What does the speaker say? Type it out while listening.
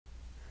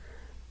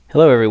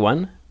Hello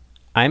everyone,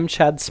 I'm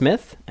Chad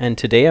Smith, and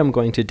today I'm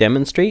going to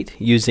demonstrate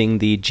using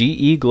the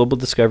GE Global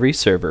Discovery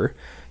Server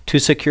to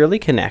securely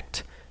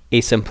connect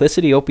a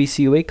Simplicity OPC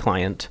UA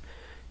client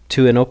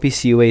to an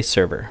OPC UA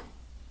server.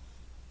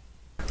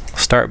 We'll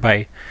start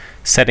by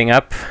setting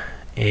up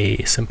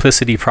a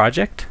Simplicity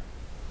project.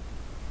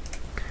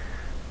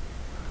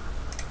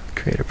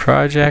 Create a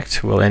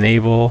project, we'll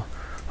enable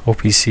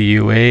OPC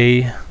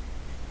UA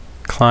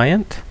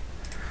Client.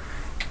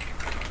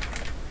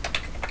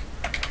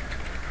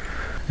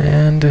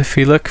 And if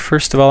we look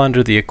first of all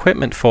under the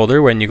equipment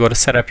folder, when you go to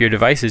set up your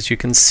devices, you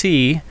can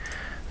see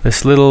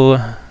this little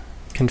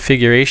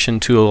configuration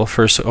tool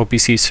for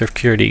OPC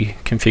Security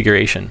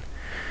Configuration.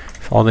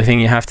 All the thing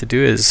you have to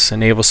do is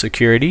enable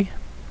security,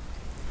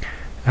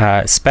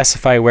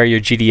 specify where your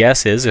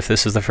GDS is if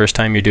this is the first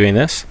time you're doing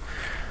this.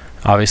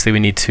 Obviously we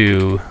need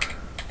to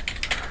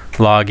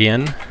log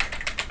in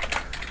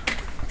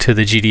to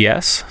the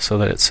GDS so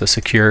that it's a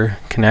secure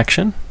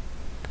connection.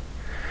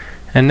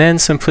 And then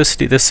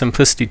this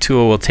Simplicity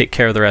tool will take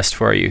care of the rest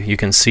for you. You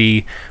can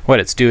see what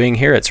it's doing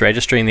here. It's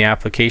registering the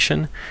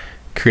application,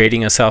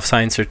 creating a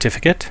self-signed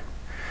certificate.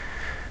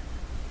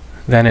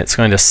 Then it's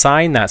going to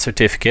sign that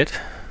certificate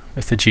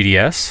with the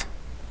GDS.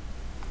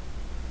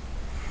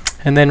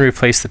 And then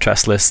replace the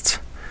trust list,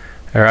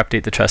 or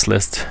update the trust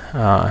list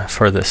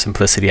for the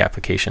Simplicity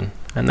application.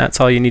 And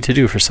that's all you need to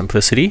do for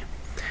Simplicity.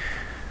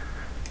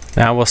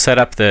 Now we'll set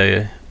up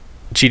the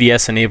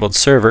GDS enabled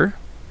server.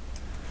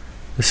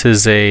 This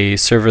is a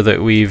server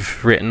that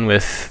we've written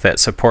with that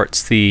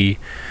supports the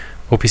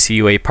OPC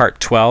UA Part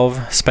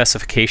 12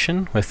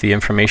 specification with the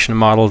information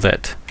model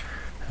that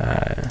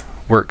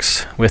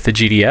works with the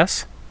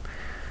GDS.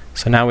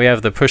 So now we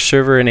have the push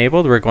server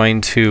enabled. We're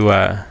going to,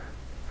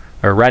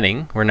 or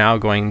running, we're now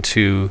going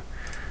to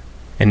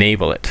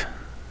enable it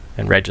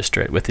and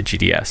register it with the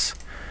GDS.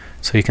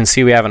 So you can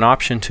see we have an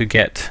option to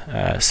get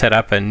set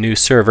up a new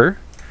server.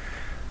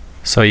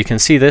 So you can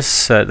see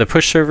this, the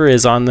push server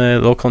is on the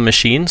local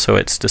machine, so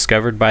it's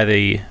discovered by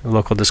the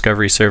local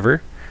discovery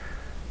server.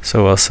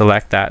 So we'll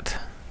select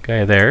that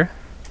guy there.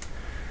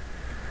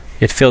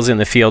 It fills in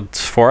the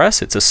fields for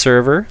us. It's a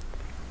server.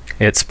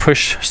 Its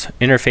push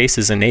interface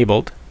is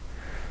enabled.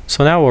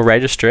 So now we'll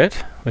register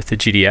it with the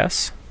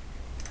GDS.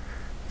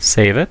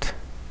 Save it.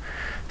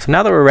 So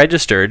now that we're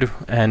registered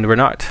and we're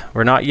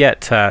not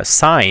yet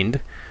signed,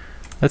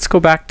 let's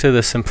go back to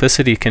the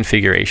Simplicity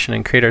configuration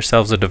and create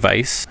ourselves a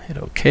device. Hit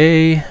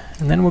OK,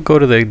 and then we'll go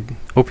to the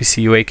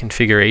OPC UA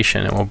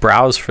configuration and we'll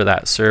browse for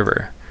that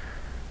server.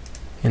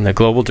 In the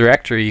global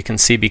directory, you can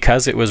see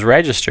because it was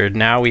registered,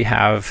 now we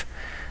have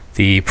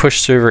the push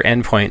server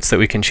endpoints that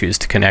we can choose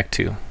to connect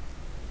to.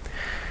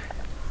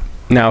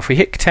 Now if we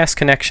hit test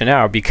connection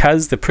now,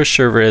 because the push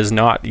server is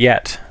not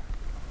yet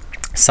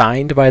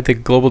signed by the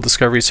global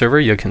discovery server,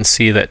 you can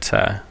see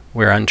that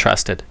we're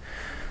untrusted.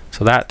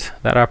 So that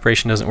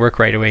operation doesn't work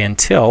right away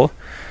until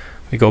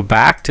we go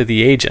back to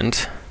the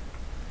agent,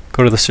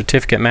 go to the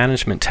certificate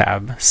management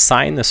tab,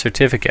 sign the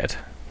certificate.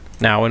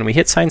 Now when we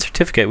hit sign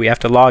certificate, we have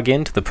to log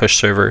into the push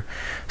server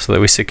so that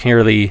we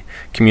securely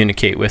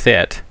communicate with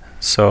it.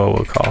 So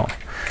we'll call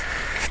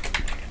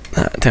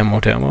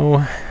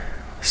demo,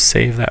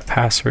 save that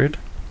password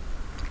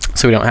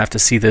so we don't have to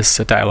see this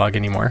dialog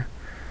anymore.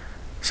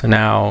 So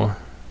now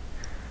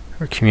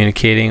we're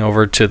communicating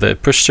over to the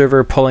push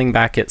server, pulling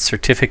back its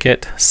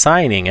certificate,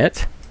 signing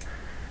it.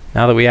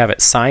 Now that we have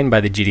it signed by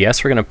the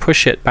GDS, we're going to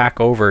push it back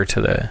over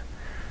to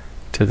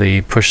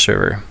the push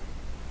server.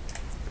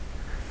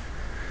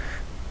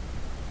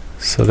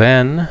 So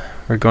then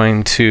we're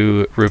going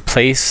to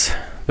replace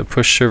the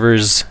push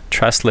server's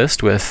trust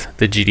list with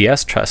the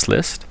GDS trust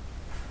list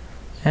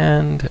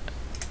and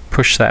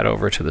push that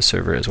over to the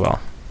server as well.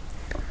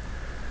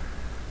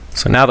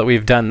 So now that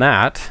we've done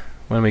that,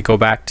 when we go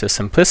back to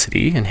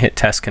Simplicity and hit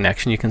test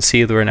connection, you can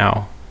see that we're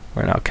now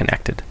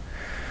connected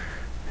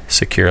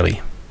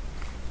securely.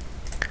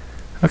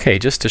 Okay,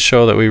 just to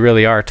show that we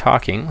really are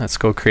talking, let's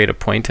go create a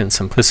point in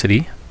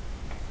Simplicity.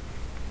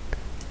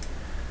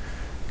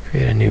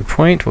 Create a new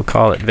point, we'll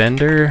call it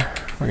vendor.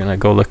 We're going to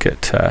go look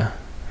at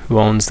who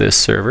owns this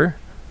server.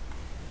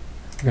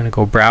 We're going to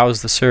go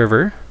browse the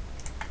server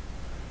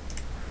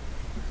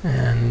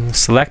and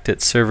select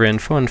its server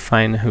info and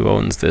find who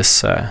owns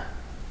this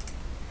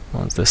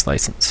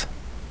license.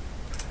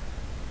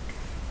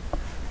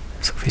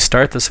 So if we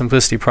start the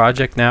Simplicity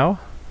project now,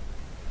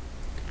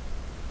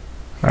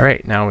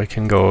 alright, now we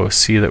can go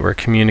see that we're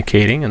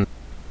communicating,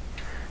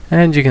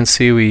 and you can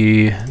see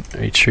we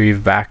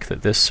retrieve back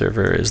that this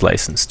server is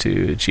licensed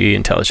to GE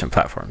Intelligent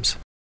Platforms.